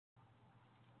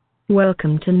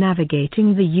Welcome to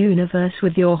Navigating the Universe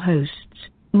with your hosts,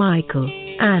 Michael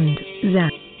and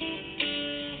Zach.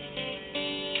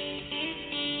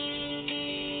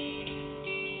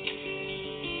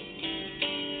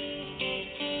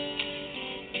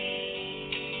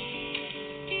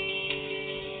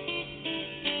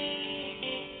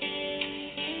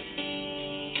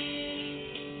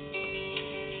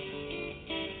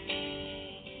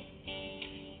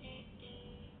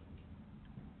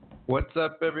 What's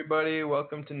up, everybody?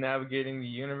 Welcome to Navigating the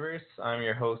Universe. I'm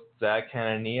your host, Zach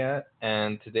Hanania,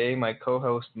 and today my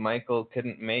co-host, Michael,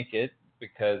 couldn't make it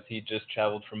because he just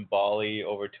traveled from Bali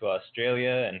over to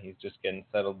Australia, and he's just getting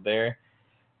settled there.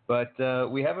 But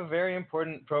we have a very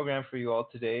important program for you all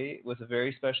today with a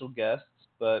very special guest.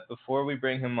 But before we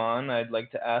bring him on, I'd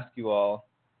like to ask you all,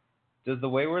 does the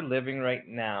way we're living right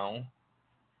now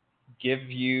give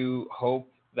you hope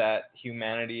that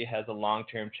humanity has a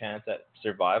long-term chance at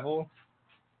survival?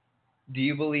 Do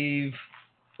you believe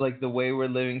the way we're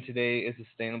living today is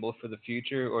sustainable for the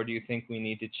future, or do you think we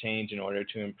need to change in order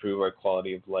to improve our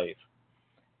quality of life?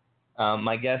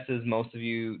 My guess is most of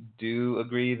you do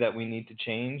agree that we need to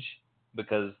change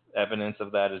because evidence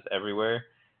of that is everywhere.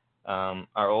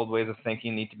 Our old ways of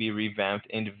thinking need to be revamped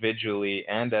individually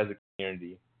and as a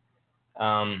community.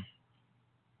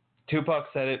 Tupac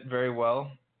said it very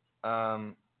well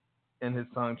in his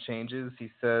song Changes. He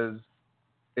says,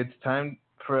 it's time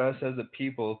for us as a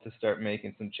people to start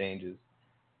making some changes.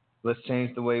 Let's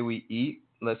change the way we eat.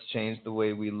 Let's change the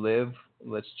way we live.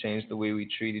 Let's change the way we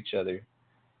treat each other.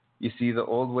 You see, the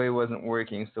old way wasn't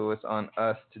working, so it's on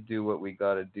us to do what we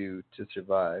gotta do to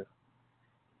survive.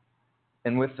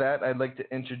 And with that, I'd like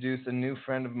to introduce a new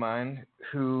friend of mine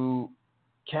who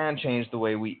can change the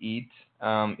way we eat.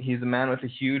 He's a man with a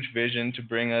huge vision to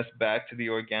bring us back to the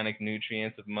organic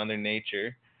nutrients of Mother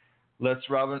Nature. Let's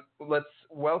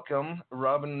welcome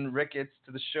Robin Ricketts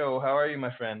to the show. How are you,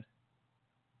 my friend?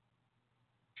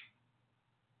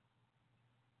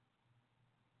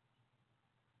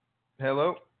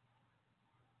 Hello?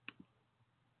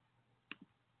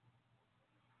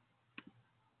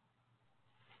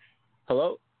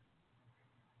 Hello?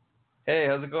 Hey,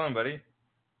 how's it going, buddy?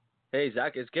 Hey,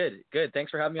 Zach, it's good. Good. Thanks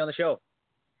for having me on the show.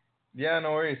 Yeah,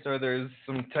 no worries. So there's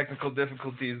some technical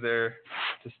difficulties there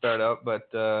to start out,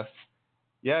 but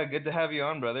yeah, good to have you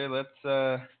on, brother.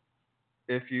 Let's,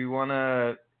 if you want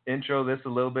to intro this a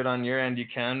little bit on your end, you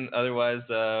can. Otherwise,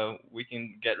 we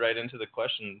can get right into the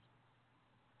questions.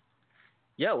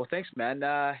 Yeah, well, thanks, man.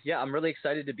 Yeah, I'm really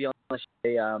excited to be on the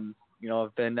show.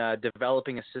 I've been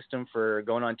developing a system for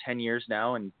going on 10 years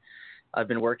now, and I've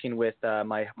been working with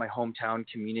my hometown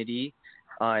community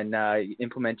on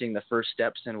implementing the first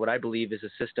steps in what I believe is a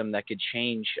system that could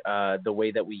change the way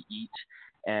that we eat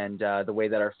and the way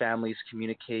that our families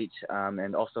communicate,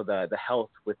 and also the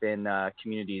health within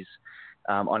communities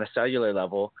on a cellular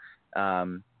level. So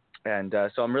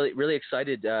I'm really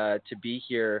excited to be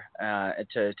here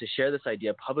to share this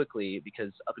idea publicly,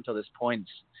 because up until this point,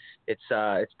 it's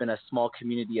been a small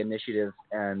community initiative,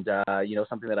 and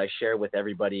something that I share with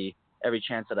everybody every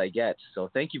chance that I get. So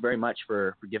thank you very much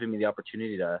for giving me the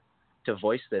opportunity to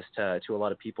voice this to a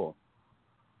lot of people.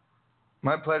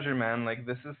 My pleasure, man.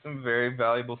 This is some very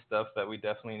valuable stuff that we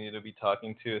definitely need to be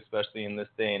talking to, especially in this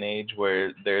day and age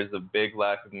where there's a big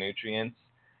lack of nutrients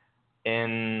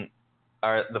in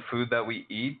the food that we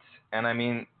eat. And I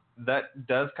mean, that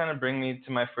does kind of bring me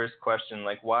to my first question.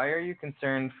 Why are you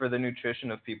concerned for the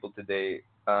nutrition of people today?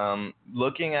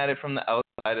 Looking at it from the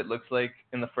outside, it looks like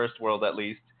in the first world, at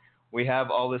least, we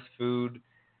have all this food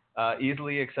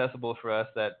easily accessible for us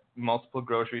at multiple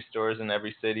grocery stores in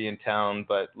every city and town.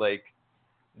 But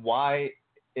why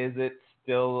is it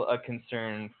still a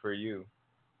concern for you?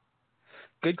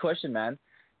 Good question, man.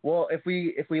 Well, if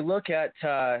we look at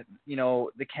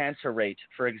the cancer rate,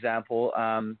 for example,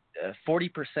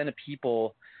 40% of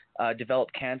people develop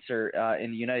cancer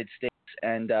in the United States,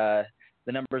 and the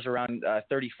number's around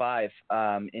 35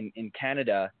 in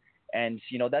Canada, and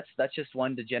that's just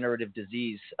one degenerative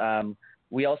disease.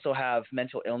 We also have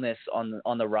mental illness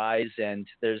on the rise, and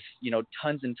there's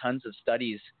tons and tons of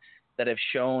studies that have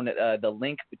shown the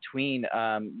link between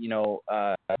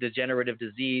degenerative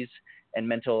disease and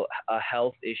mental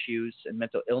health issues and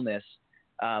mental illness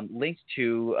linked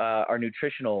to our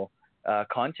nutritional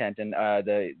content and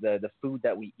the food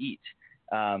that we eat.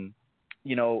 I'm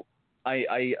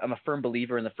a firm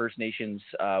believer in the First Nations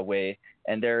way,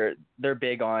 and they're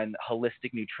big on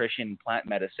holistic nutrition, plant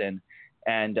medicine.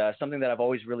 And something that I've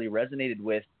always really resonated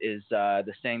with is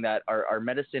the saying that our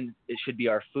medicine, it should be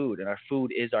our food, and our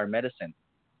food is our medicine.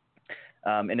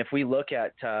 And if we look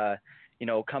at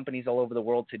companies all over the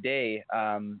world today,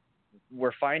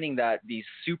 we're finding that these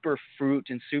superfruit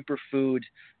and superfood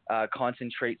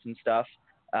concentrates and stuff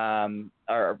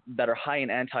are high in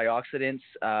antioxidants.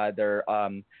 They're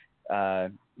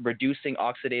reducing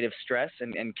oxidative stress,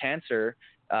 and cancer,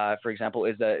 for example,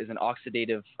 is an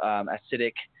oxidative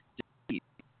acidic disease.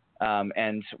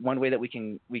 And one way that we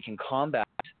can combat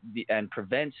and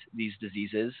prevent these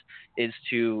diseases is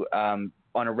to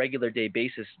on a regular day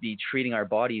basis be treating our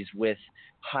bodies with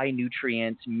high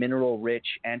nutrient, mineral rich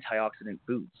antioxidant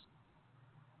foods.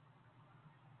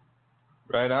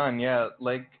 Right on. Yeah,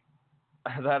 like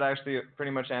that actually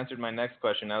pretty much answered my next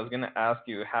question. I was going to ask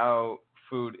you how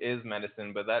food is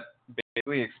medicine, but that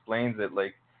basically explains it.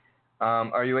 Like,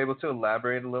 are you able to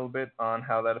elaborate a little bit on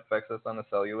how that affects us on a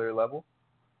cellular level?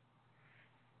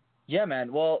 Yeah,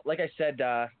 man. Well, like I said,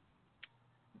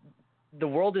 the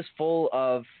world is full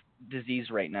of disease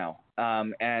right now.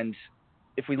 And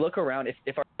if we look around,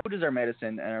 if our food is our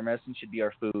medicine and our medicine should be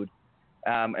our food,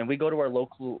 and we go to our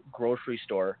local grocery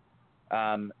store,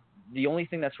 the only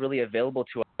thing that's really available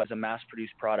to us is a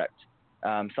mass-produced product,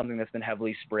 something that's been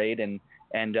heavily sprayed. And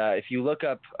if you look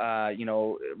up,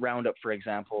 Roundup, for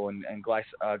example, and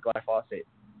glyphosate,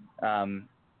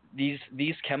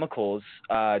 these chemicals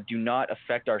do not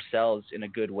affect our cells in a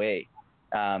good way.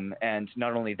 And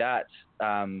not only that,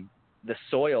 the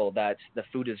soil that the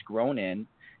food is grown in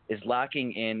is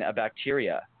lacking in a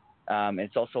bacteria.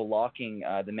 It's also lacking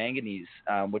the manganese,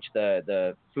 which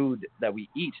the food that we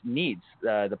eat needs.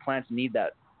 The plants need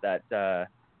that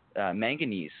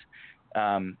manganese.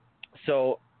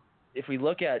 So if we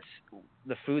look at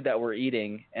the food that we're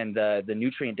eating and the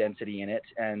nutrient density in it,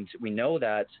 and we know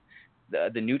that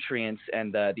the nutrients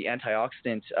and the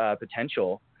antioxidant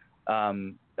potential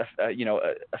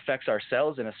affects our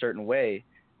cells in a certain way,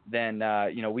 then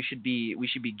we should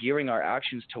be gearing our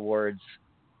actions towards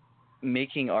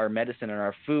making our medicine and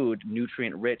our food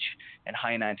nutrient rich and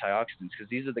high in antioxidants, because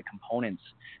these are the components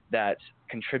that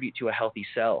contribute to a healthy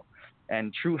cell.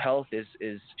 And true health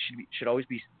should always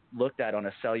be looked at on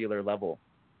a cellular level.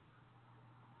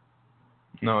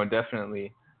 No,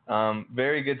 definitely.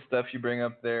 Very good stuff you bring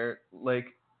up there. Like,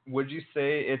 would you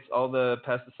say it's all the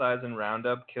pesticides and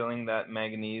Roundup killing that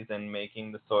manganese and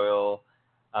making the soil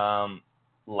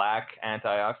lack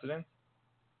antioxidants?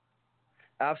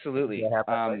 Absolutely.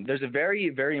 There's a very,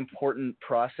 very important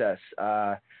process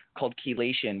called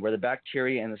chelation, where the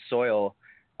bacteria in the soil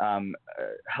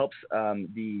helps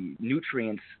the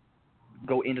nutrients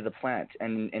go into the plant,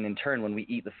 and in turn, when we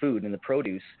eat the food and the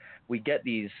produce, we get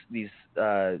these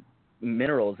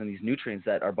minerals and these nutrients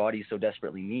that our bodies so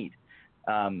desperately need.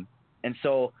 And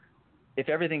so, if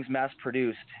everything's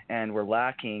mass-produced and we're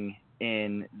lacking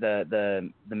in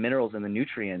the minerals and the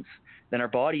nutrients, then our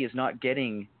body is not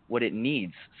getting what it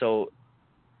needs. So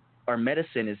our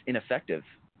medicine is ineffective.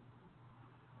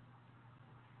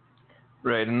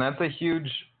 Right, and that's a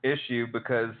huge issue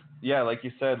because, yeah, like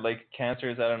you said, like cancer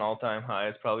is at an all-time high.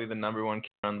 It's probably the number one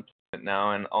killer on the planet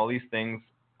now, and all these things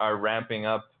are ramping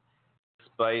up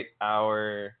despite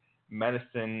our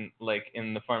medicine, like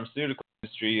in the pharmaceutical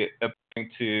industry,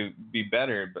 appearing to be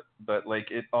better. But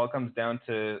like it all comes down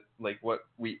to like what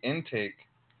we intake.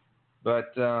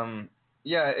 But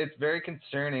yeah, it's very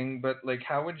concerning. But like,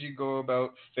 how would you go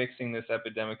about fixing this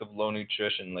epidemic of low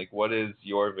nutrition? Like, what is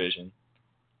your vision?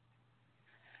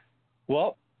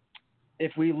 Well,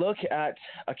 if we look at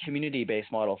a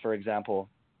community-based model, for example,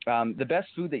 the best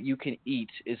food that you can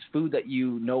eat is food that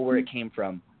you know where it came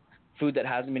from, food that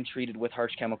hasn't been treated with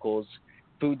harsh chemicals,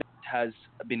 food that has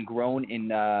been grown in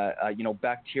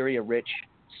bacteria-rich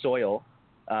soil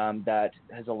that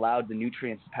has allowed the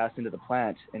nutrients to pass into the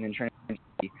plant and in turn.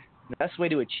 The best way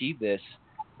to achieve this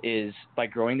is by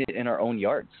growing it in our own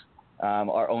yards,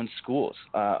 our own schools,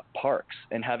 parks,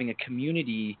 and having a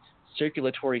community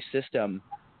circulatory system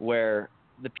where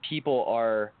the people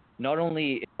are not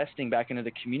only investing back into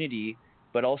the community,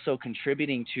 but also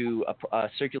contributing to a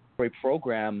circulatory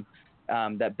program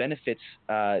that benefits,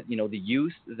 the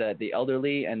youth, the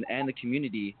elderly, and the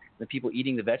community, the people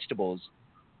eating the vegetables.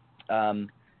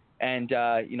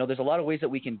 There's a lot of ways that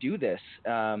we can do this.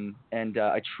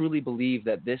 I truly believe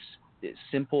that this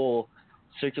simple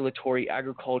circulatory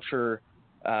agricultural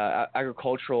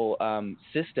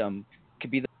system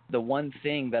could be the one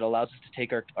thing that allows us to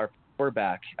take our power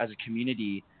back as a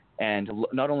community and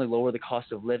not only lower the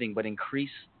cost of living, but increase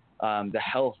the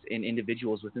health in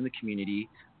individuals within the community,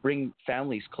 bring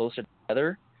families closer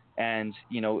together, and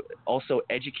also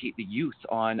educate the youth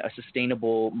on a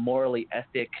sustainable, morally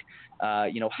ethic,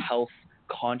 health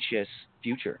conscious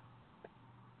future.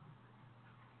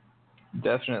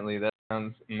 Definitely, that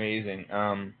sounds amazing.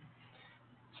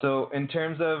 So in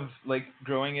terms of like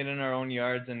growing it in our own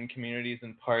yards and communities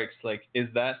and parks, like is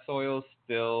that soil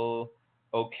still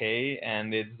okay,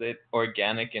 and is it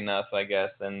organic enough, I guess,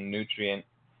 and nutrient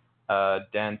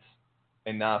dense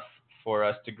enough for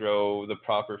us to grow the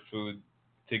proper food,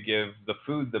 to give the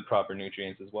food the proper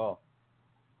nutrients as well?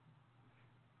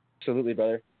 Absolutely,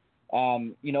 brother.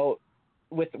 You know,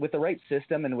 with the right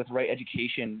system and with the right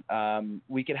education,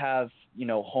 we could have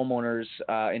homeowners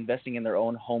investing in their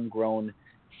own homegrown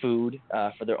food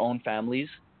for their own families.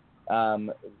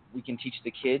 We can teach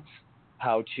the kids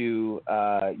how to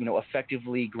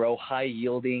effectively grow high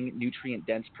yielding, nutrient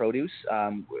dense produce.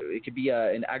 It could be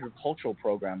an agricultural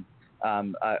program,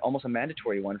 almost a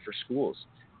mandatory one for schools,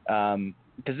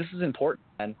 because this is important.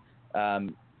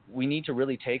 And we need to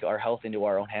really take our health into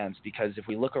our own hands, because if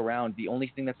we look around, the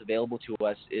only thing that's available to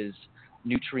us is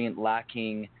nutrient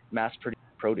lacking, mass produced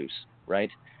produce, right?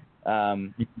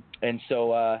 And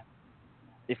so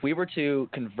if we were to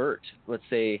convert, let's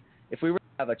say, if we were to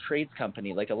have a trades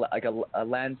company, like a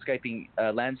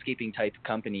landscaping type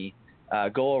company,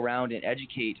 go around and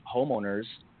educate homeowners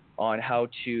on how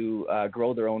to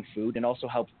grow their own food and also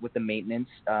help with the maintenance,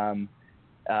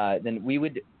 then we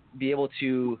would be able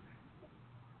to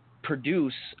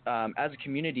produce as a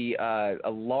community a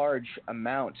large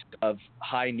amount of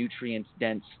high nutrient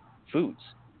dense foods,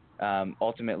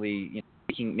 ultimately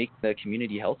make the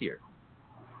community healthier.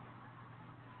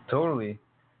 Totally.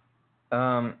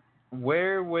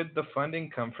 Where would the funding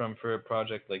come from for a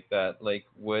project like that? Like,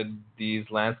 would these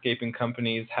landscaping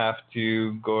companies have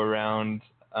to go around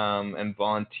and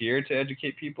volunteer to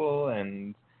educate people?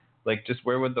 And, like, just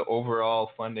where would the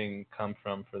overall funding come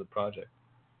from for the project?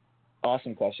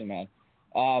 Awesome question, man.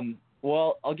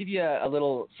 Well, I'll give you a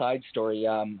little side story.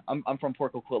 I'm from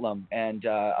Port Coquitlam, and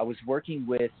I was working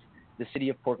with the city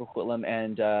of Port Coquitlam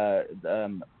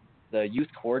and the youth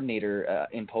coordinator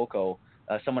in POCO,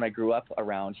 someone I grew up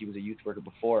around. He was a youth worker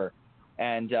before.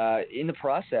 And in the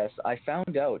process, I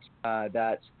found out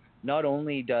that not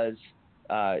only do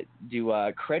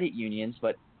credit unions,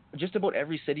 but just about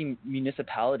every city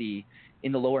municipality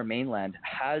in the Lower Mainland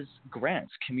has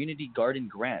grants, community garden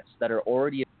grants that are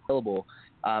already available,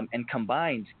 and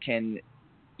combined can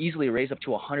easily raise up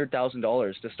to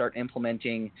 $100,000 to start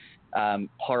implementing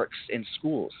parks and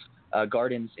schools,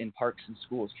 gardens in parks and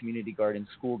schools, community gardens,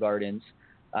 school gardens.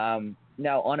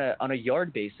 Now, on a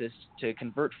yard basis, to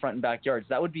convert front and backyards,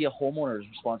 that would be a homeowner's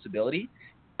responsibility.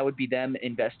 That would be them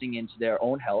investing into their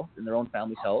own health and their own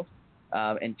family's health,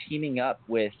 and teaming up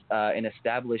with an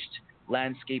established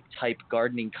landscape-type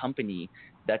gardening company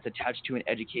that's attached to an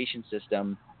education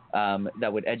system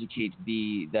that would educate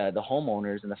the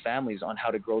homeowners and the families on how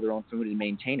to grow their own food and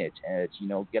maintain it, and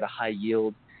get a high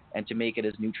yield and to make it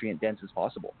as nutrient dense as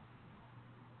possible.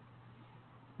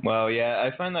 Wow, yeah,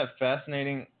 I find that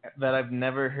fascinating, that I've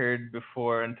never heard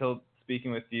before until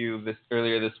speaking with you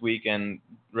earlier this week, and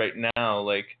right now,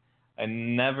 like, I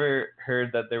never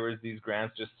heard that there was these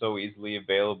grants just so easily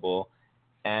available,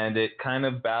 and it kind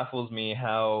of baffles me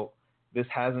how this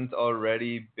hasn't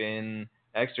already been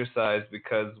exercised,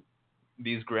 because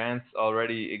these grants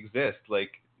already exist. Like,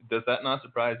 does that not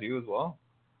surprise you as well?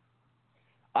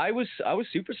 I was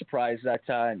super surprised that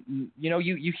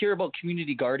you hear about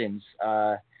community gardens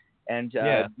and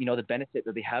the benefit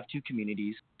that they have to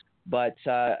communities, but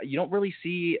you don't really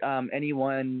see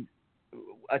anyone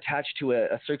attached to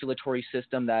a circulatory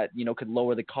system that could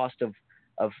lower the cost of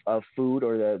food,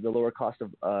 or the lower cost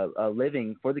of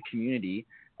living for the community.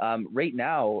 Right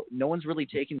now, no one's really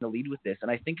taking the lead with this,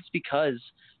 and I think it's because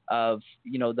of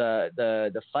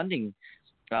the funding.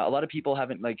 A lot of people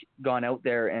haven't gone out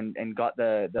there and got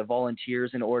the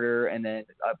volunteers in order and then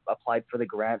applied for the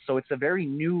grant. So it's a very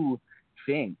new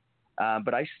thing.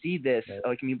 But I see this,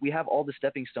 we have all the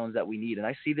stepping stones that we need, and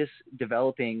I see this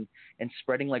developing and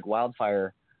spreading like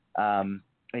wildfire, and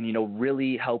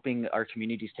really helping our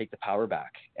communities take the power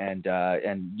back. And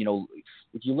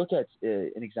if you look at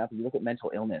an example, you look at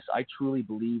mental illness. I truly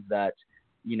believe that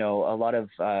a lot of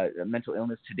mental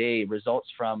illness today results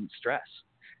from stress,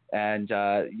 and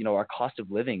our cost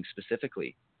of living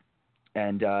specifically.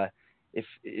 And if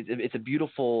it's a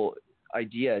beautiful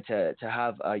idea to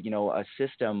have a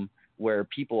system where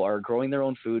people are growing their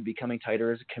own food, becoming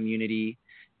tighter as a community,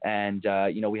 and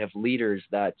we have leaders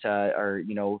that are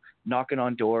knocking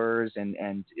on doors and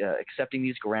accepting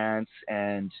these grants,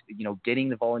 and getting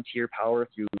the volunteer power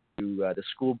through the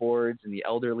school boards and the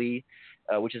elderly,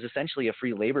 which is essentially a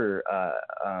free labor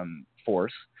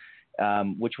force,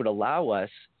 which would allow us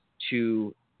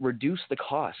to reduce the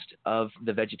cost of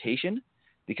the vegetation,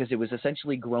 because it was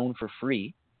essentially grown for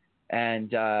free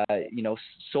and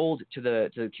sold to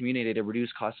the community at a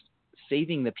reduced cost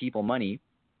saving the people money.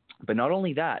 But not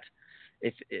only that,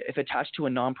 if attached to a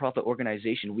nonprofit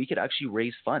organization, we could actually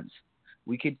raise funds.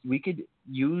 We could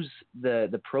use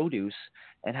the produce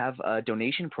and have a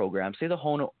donation program. Say the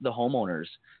homeowners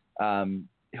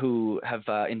who have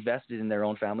invested in their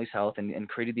own family's health and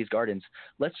created these gardens.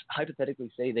 Let's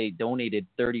hypothetically say they donated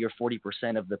 30 or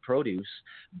 40% of the produce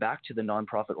back to the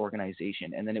nonprofit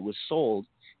organization, and then it was sold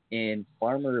in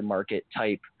farmer market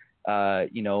type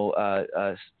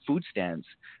food stands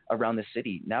around the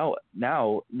city. Now,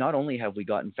 not only have we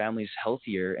gotten families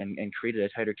healthier and created a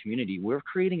tighter community, we're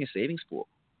creating a savings pool.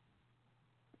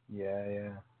 Yeah.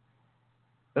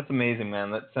 That's amazing,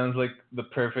 man. That sounds like the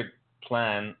perfect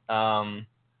plan.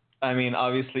 I mean,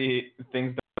 obviously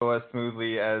things don't go as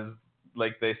smoothly as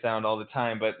like they sound all the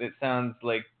time, but it sounds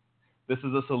like this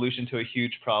is a solution to a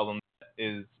huge problem that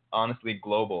is honestly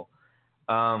global.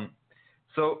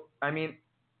 So, I mean,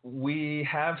 we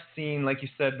have seen, like you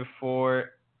said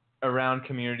before, around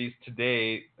communities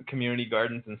today, community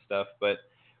gardens and stuff, but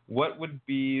what would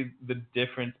be the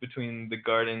difference between the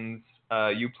gardens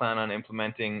you plan on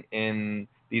implementing in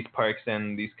these parks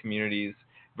and these communities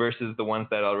versus the ones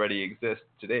that already exist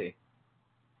today?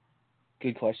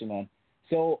 Good question, man.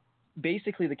 So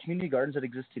basically, the community gardens that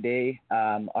exist today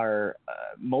are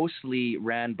mostly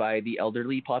ran by the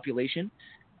elderly population.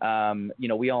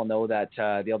 We all know that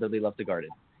the elderly love to garden,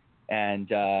 and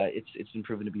it's been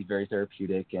proven to be very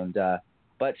therapeutic. And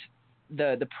but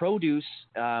the produce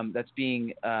that's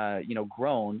being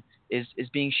grown is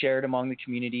being shared among the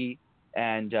community,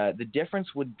 and the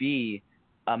difference would be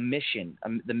a mission,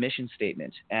 the mission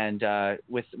statement. And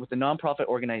with the nonprofit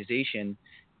organization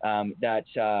that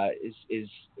is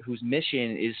whose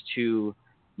mission is to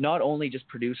not only just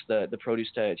produce the produce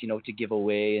to give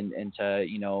away and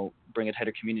to bring a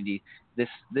tighter community.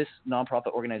 This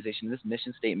nonprofit organization, this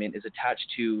mission statement is attached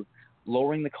to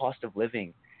lowering the cost of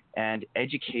living and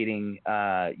educating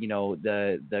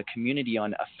the community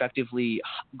on effectively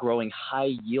growing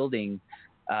high yielding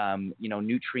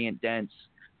nutrient dense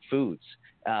foods,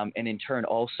 and in turn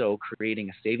also creating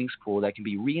a savings pool that can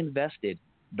be reinvested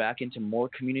back into more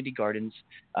community gardens,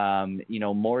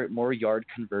 more yard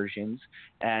conversions.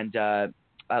 And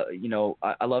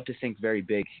I love to think very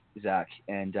big, Zach,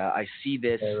 and I see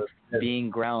this being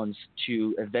grounds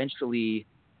to eventually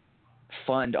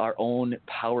fund our own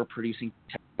power producing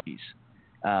technologies.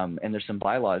 And there's some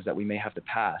bylaws that we may have to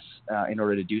pass in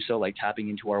order to do so, like tapping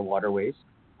into our waterways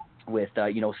with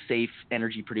safe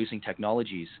energy producing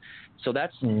technologies. So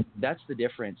that's the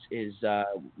difference is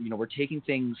we're taking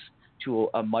things to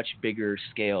a much bigger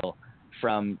scale,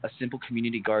 from a simple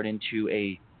community garden to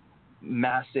a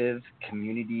massive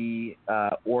community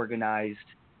organized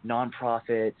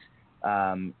nonprofit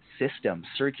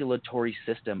circulatory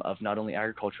system of not only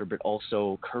agriculture but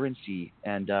also currency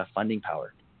and funding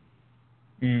power.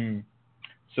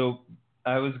 So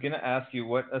I was going to ask you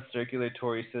what a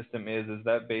circulatory system is. Is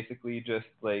that basically just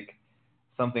like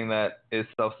something that is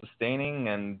self-sustaining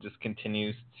and just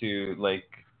continues to like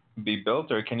be built,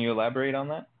 or can you elaborate on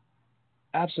that?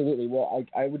 Absolutely. Well,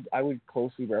 I would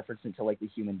closely reference it to like the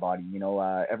human body.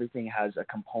 Everything has a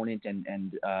component,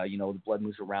 and the blood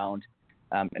moves around.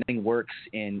 Everything works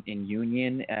in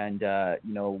union and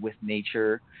with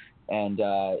nature, and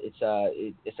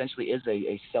it essentially is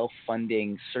a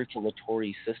self-funding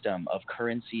circulatory system of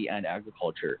currency and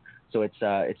agriculture. So it's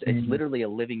literally a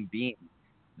living being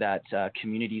that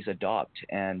communities adopt,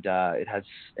 and it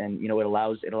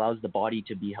allows the body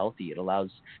to be healthy. It allows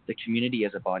the community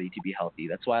as a body to be healthy.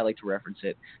 That's why I like to reference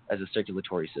it as a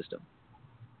circulatory system.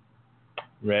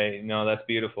 Right. No, that's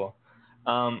beautiful.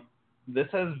 This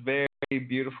has very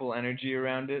beautiful energy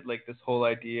around it, like this whole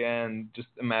idea and just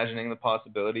imagining the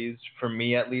possibilities. For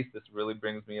me, at least, this really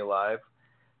brings me alive.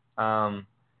 I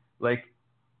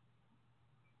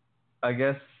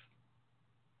guess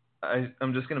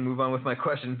I'm just going to move on with my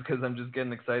questions because I'm just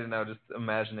getting excited now just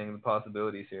imagining the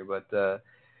possibilities here. But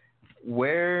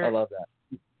where... I love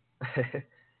that.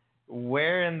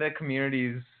 Where in the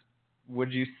communities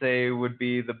would you say would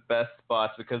be the best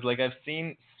spots? Because like I've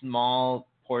seen small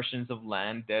portions of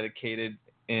land dedicated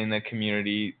in a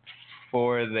community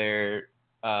for their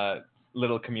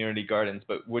little community gardens.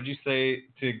 But would you say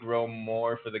to grow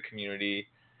more for the community,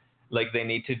 like they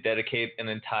need to dedicate an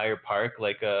entire park,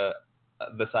 like the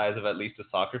size of at least a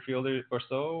soccer field or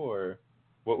so, or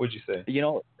what would you say?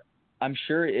 I'm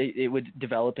sure it would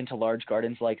develop into large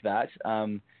gardens like that.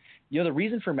 The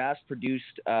reason for mass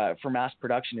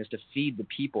production is to feed the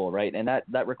people, right? And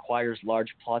that requires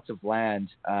large plots of land,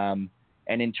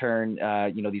 and in turn,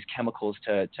 these chemicals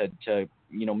to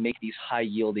make these high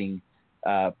yielding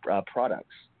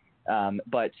products.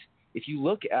 But if you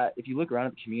look around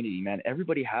at the community, man,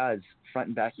 everybody has front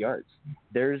and backyards.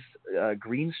 There's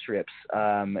green strips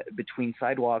between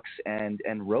sidewalks and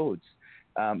roads.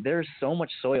 There's so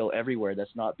much soil everywhere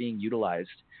that's not being utilized.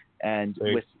 And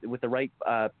Right. with the right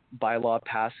bylaw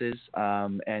passes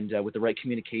and with the right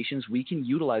communications, we can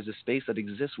utilize the space that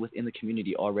exists within the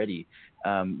community already.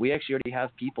 We actually already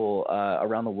have people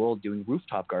around the world doing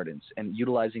rooftop gardens and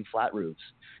utilizing flat roofs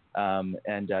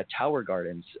and tower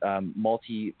gardens,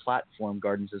 multi-platform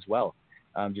gardens as well,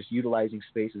 just utilizing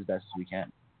space as best as we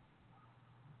can.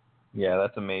 Yeah,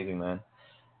 that's amazing, man.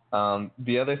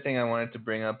 The other thing I wanted to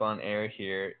bring up on air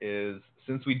here is,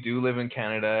 since we do live in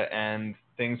Canada and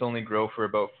things only grow for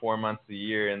about 4 months a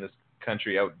year in this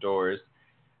country outdoors,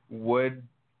 would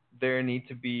there need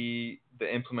to be the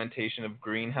implementation of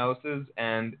greenhouses,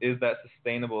 and is that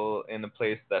sustainable in a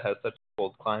place that has such a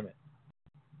cold climate?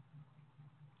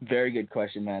 Very good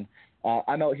question, man.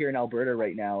 I'm out here in Alberta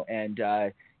right now, and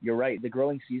you're right. The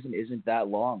growing season isn't that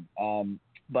long.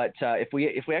 But if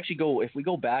we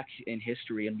go back in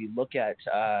history and we look at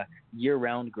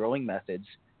year-round growing methods,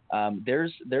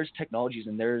 there's technologies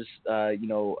and there's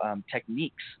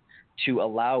techniques to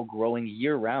allow growing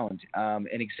year-round. An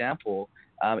example,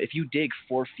 if you dig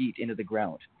 4 feet into the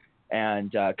ground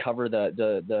and cover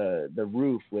the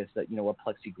roof with a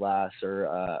plexiglass or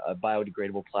a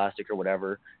biodegradable plastic or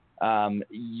whatever,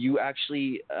 you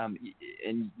actually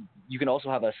and you can also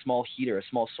have a small heater, a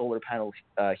small solar panel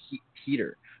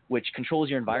heater, which controls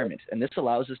your environment, and this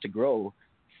allows us to grow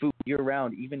food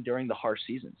year-round, even during the harsh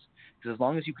seasons. Because as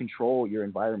long as you control your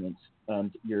environment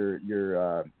and your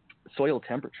soil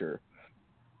temperature,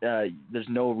 there's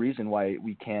no reason why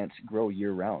we can't grow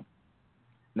year-round.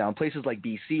 Now, in places like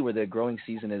BC, where the growing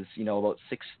season is, about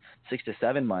six to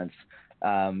 7 months,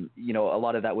 a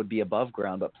lot of that would be above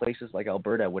ground. But places like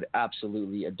Alberta would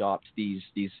absolutely adopt these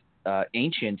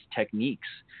ancient techniques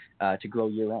to grow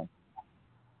year-round.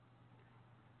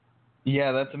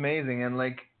 Yeah, that's amazing.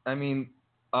 And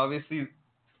obviously,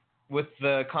 with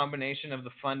the combination of the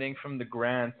funding from the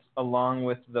grants, along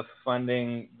with the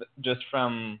funding just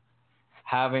from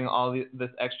having all this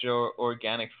extra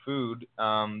organic food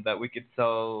that we could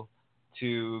sell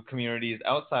to communities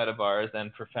outside of ours,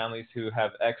 and for families who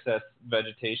have excess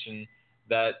vegetation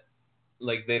that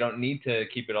they don't need to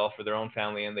keep it all for their own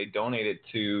family, and they donate it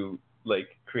to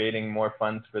creating more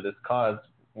funds for this cause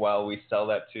while we sell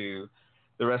that to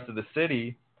the rest of the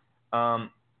city,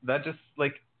 that just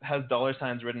has dollar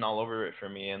signs written all over it for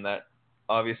me, and that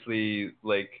obviously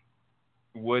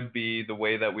would be the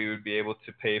way that we would be able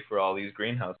to pay for all these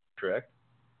greenhouses, correct?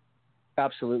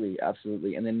 Absolutely.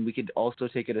 And then we could also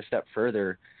take it a step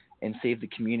further and save the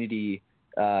community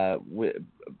from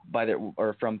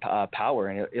power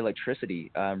and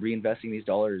electricity, reinvesting these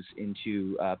dollars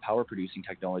into power producing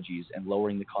technologies and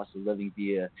lowering the cost of living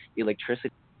via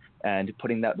electricity, and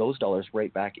putting those dollars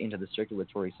right back into the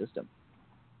circulatory system.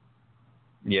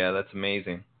 Yeah, that's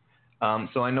amazing.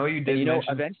 So I know you did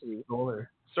mention eventually solar.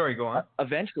 Sorry, go on.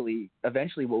 Eventually,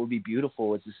 what would be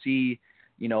beautiful is to see,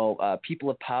 people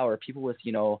of power, people with,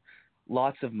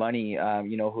 lots of money,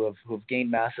 who have gained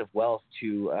massive wealth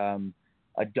to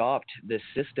adopt this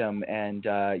system and,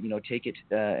 take it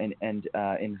and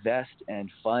invest and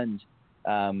fund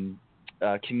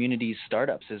community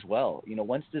startups as well.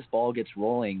 Once this ball gets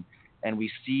rolling and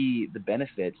we see the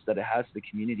benefits that it has to the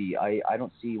community, I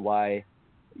don't see why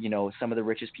some of the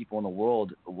richest people in the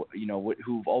world,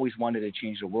 who've always wanted to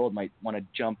change the world, might want to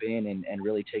jump in and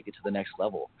really take it to the next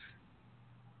level.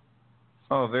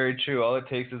 Oh, very true. All it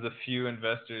takes is a few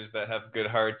investors that have good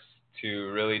hearts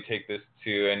to really take this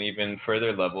to an even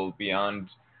further level beyond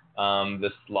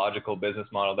this logical business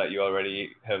model that you already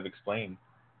have explained.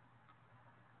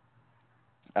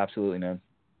 Absolutely, man.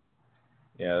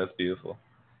 Yeah, that's beautiful.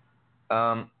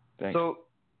 Thanks. So,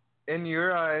 in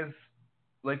your eyes,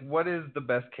 what is the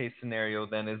best case scenario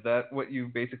then? Is that what you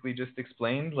basically just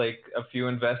explained? A few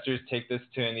investors take this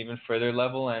to an even further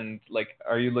level, and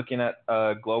are you looking at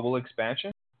global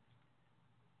expansion?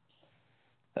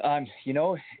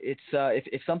 It's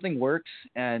if something works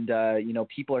and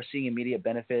people are seeing immediate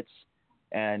benefits,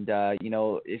 and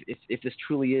if this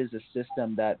truly is a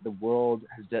system that the world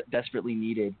has desperately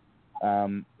needed,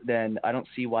 then I don't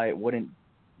see why it wouldn't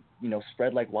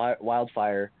spread like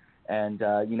wildfire. And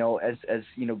as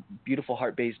beautiful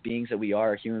heart-based beings that we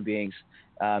are, human beings,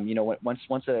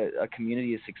 once a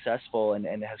community is successful and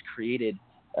has created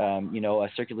a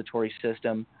circulatory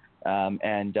system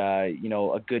and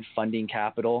a good funding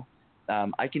capital,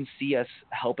 I can see us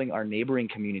helping our neighboring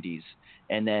communities,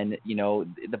 and then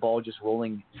the ball just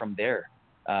rolling from there.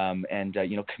 and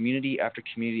community after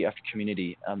community after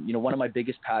community. One of my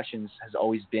biggest passions has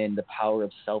always been the power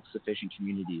of self-sufficient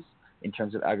communities in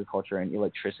terms of agriculture and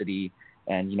electricity,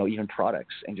 and even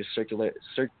products, and just circulating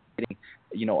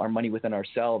our money within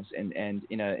ourselves, and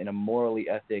in a morally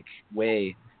ethic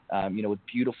way, with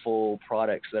beautiful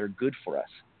products that are good for us,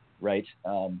 right?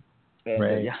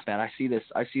 Right. Yeah, man, I see this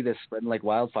spreading like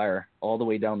wildfire all the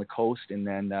way down the coast, and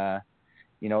then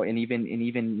and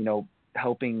even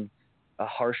helping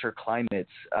harsher climates,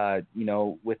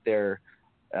 with their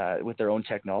own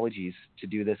technologies to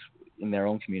do this in their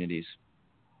own communities.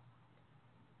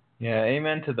 Yeah,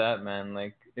 amen to that, man.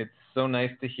 Like, it's so nice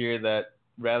to hear that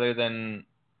rather than,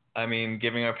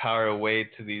 giving our power away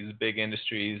to these big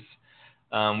industries,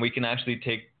 we can actually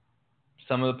take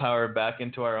some of the power back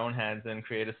into our own hands and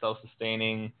create a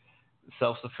self-sustaining,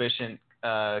 self-sufficient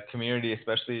community,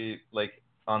 especially like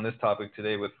on this topic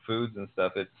today with foods and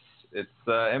stuff. It's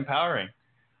empowering.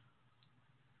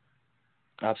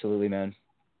 Absolutely, man.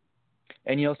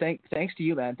 And thanks to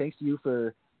you, man. Thanks to you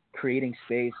for creating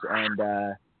space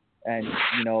and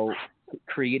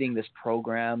creating this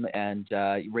program and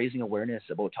raising awareness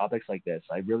about topics like this.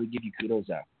 I really give you kudos,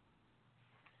 Zach.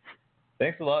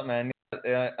 Thanks a lot, man.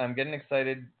 I'm getting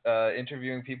excited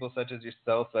interviewing people such as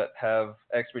yourself that have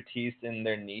expertise in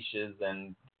their niches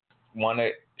and want to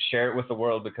share it with the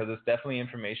world, because it's definitely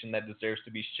information that deserves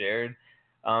to be shared.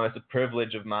 It's a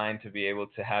privilege of mine to be able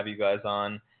to have you guys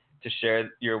on to share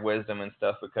your wisdom and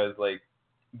stuff, because like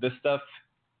this stuff,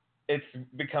 it's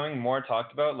becoming more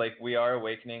talked about. Like, we are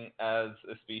awakening as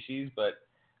a species, but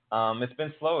it's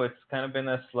been slow. It's kind of been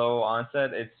a slow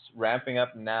onset. It's ramping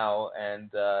up now, and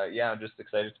I'm just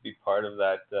excited to be part of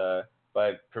that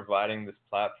by providing this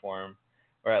platform,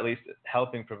 or at least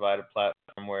helping provide a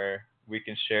platform where we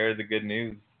can share the good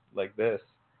news like this.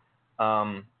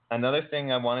 Another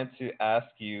thing I wanted to ask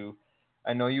you,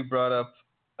 I know you brought up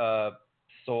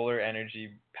solar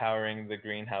energy powering the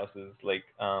greenhouses, like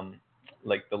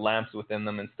the lamps within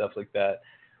them and stuff like that.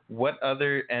 What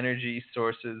other energy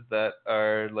sources that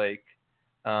are like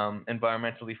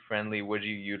environmentally friendly would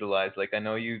you utilize? Like, I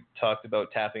know you talked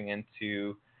about tapping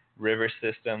into river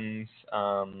systems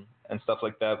and stuff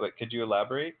like that, but could you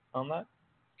elaborate on that?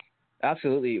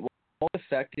 Absolutely. Well, the most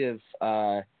effective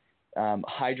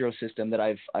hydro system that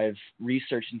I've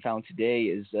researched and found today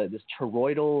is this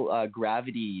toroidal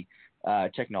gravity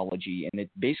technology, and it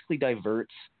basically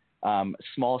diverts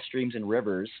small streams and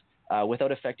rivers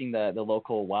without affecting the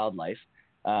local wildlife.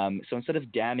 So instead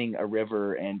of damming a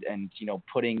river and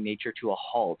putting nature to a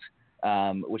halt,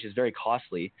 which is very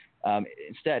costly,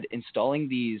 instead installing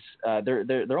these,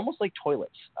 they're almost like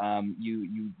toilets.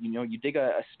 You dig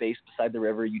a space beside the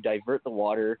river, you divert the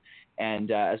water,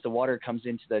 and as the water comes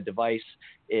into the device,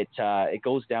 it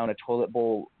goes down a toilet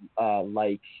bowl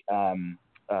like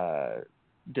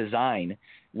design,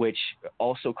 which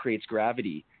also creates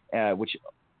gravity, which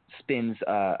spins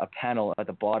a panel at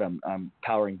the bottom,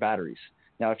 powering batteries.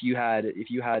 Now, if you had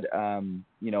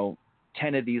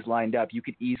 10 of these lined up, you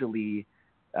could easily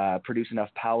produce enough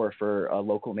power for a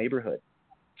local neighborhood.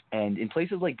 And in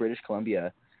places like British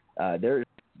Columbia,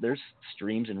 there's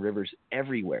streams and rivers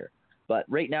everywhere. But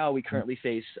right now, we currently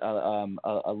face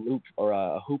a loop or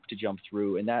a hoop to jump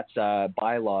through, and that's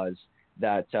bylaws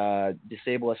that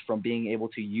disable us from being able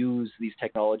to use these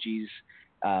technologies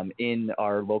in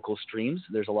our local streams.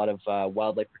 There's a lot of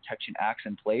wildlife protection acts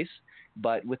in place,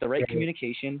 but with the right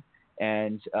communication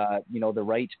and the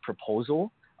right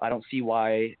proposal, I don't see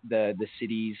why the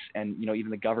cities and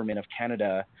even the government of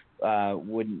Canada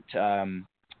wouldn't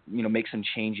make some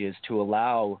changes to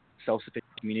allow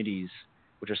self-sufficient communities,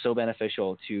 which are so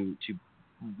beneficial, to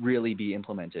really be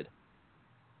implemented.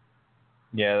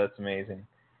 Yeah, that's amazing.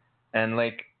 And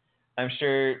like, I'm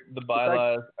sure the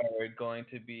bylaws are going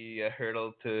to be a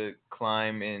hurdle to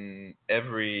climb in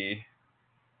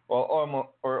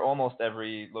almost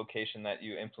every location that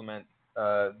you implement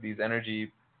these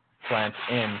energy plants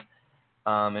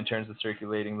in terms of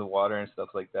circulating the water and stuff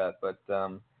like that. But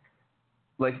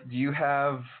do you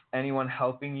have anyone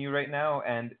helping you right now?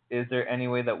 And is there any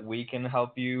way that we can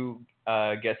help you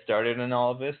get started in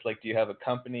all of this? Like, do you have a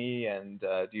company, and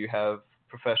do you have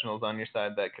professionals on your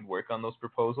side that could work on those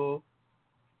proposals?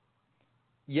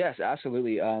 Yes,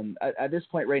 absolutely. At this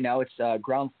point right now, it's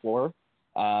ground floor.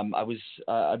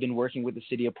 I've been working with the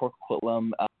city of Port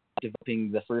Coquitlam,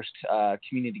 developing the first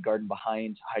community garden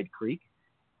behind Hyde Creek,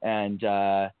 and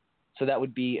so that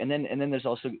would be, and then there's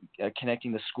also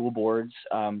connecting the school boards.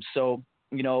 So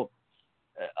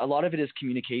a lot of it is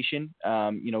communication.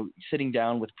 Sitting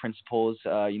down with principals,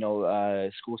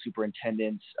 school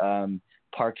superintendents,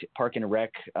 park and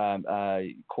rec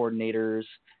coordinators,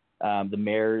 the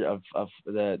mayor of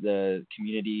the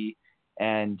community,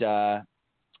 and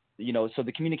so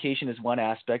the communication is one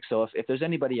aspect. So if there's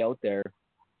anybody out there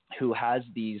who has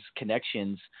these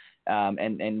connections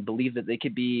and believe that they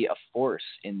could be a force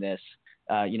in this,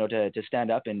 to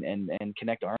stand up and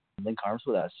connect arms and link arms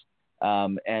with us.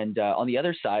 And on the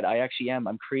other side, I've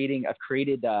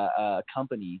created a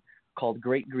company called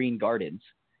Great Green Gardens.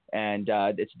 And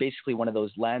it's basically one of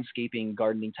those landscaping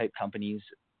gardening type companies,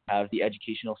 have the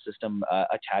educational system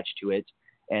attached to it.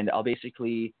 And I'll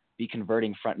basically be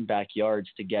converting front and backyards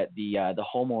to get the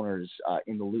homeowners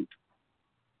in the loop.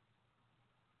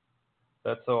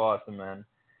 That's so awesome, man.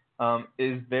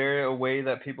 Is there a way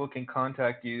that people can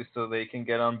contact you so they can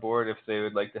get on board if they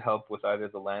would like to help with either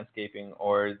the landscaping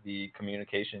or the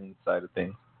communication side of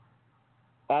things?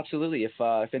 Absolutely.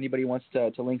 If anybody wants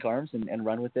to link arms and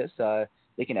run with this,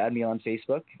 they can add me on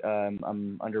Facebook.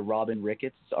 I'm under Robin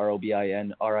Ricketts,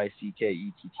 ROBIN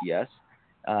RICKETTS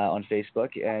on Facebook,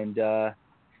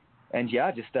 and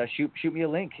yeah, just shoot me a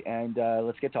link and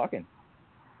let's get talking.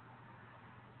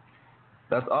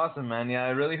 That's awesome, man. Yeah, I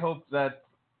really hope that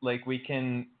we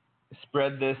can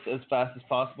spread this as fast as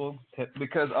possible,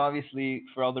 because obviously,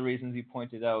 for all the reasons you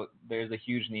pointed out, there's a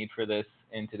huge need for this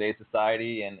in today's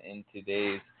society and in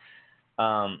today's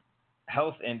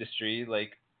health industry.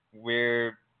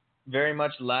 We're very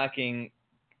much lacking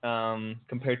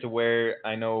compared to where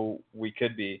I know we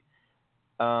could be.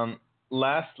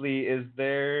 Lastly, is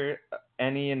there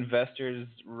any investors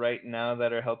right now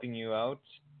that are helping you out?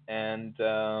 And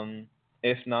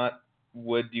if not,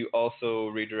 would you also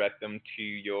redirect them to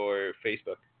your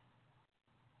Facebook?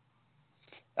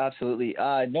 Absolutely.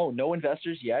 No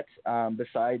investors yet.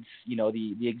 Besides,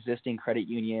 the existing credit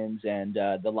unions and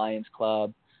the Lions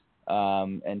Club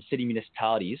and city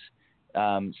municipalities.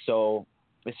 So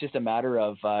it's just a matter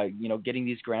of getting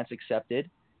these grants accepted,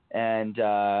 and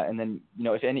then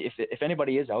if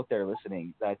anybody is out there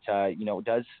listening that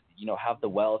does have the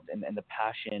wealth and the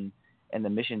passion and the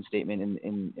mission statement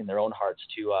in their own hearts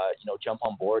to jump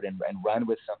on board and run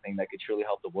with something that could truly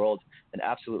help the world, then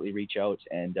absolutely reach out,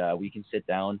 and we can sit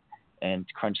down and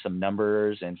crunch some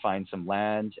numbers and find some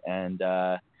land and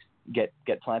get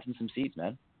planting some seeds,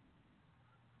 man.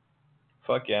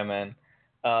 Fuck yeah, man.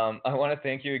 I want to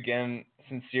thank you again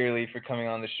sincerely for coming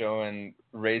on the show and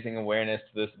raising awareness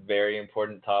to this very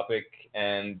important topic.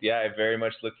 And yeah, I very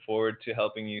much look forward to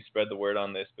helping you spread the word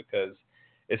on this, because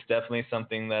it's definitely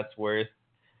something that's worth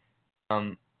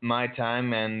my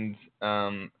time and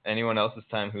anyone else's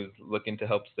time who's looking to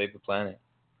help save the planet.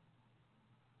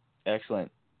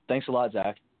 Excellent. Thanks a lot,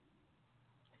 Zach.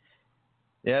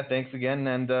 Yeah, thanks again,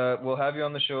 and we'll have you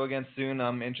on the show again soon.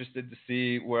 I'm interested to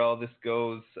see where all this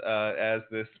goes as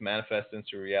this manifests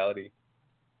into reality.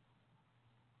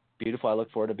 Beautiful. I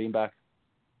look forward to being back.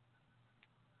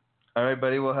 All right,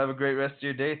 buddy. Well, have a great rest of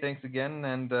your day. Thanks again,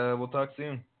 and we'll talk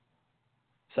soon.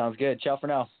 Sounds good. Ciao for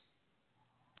now.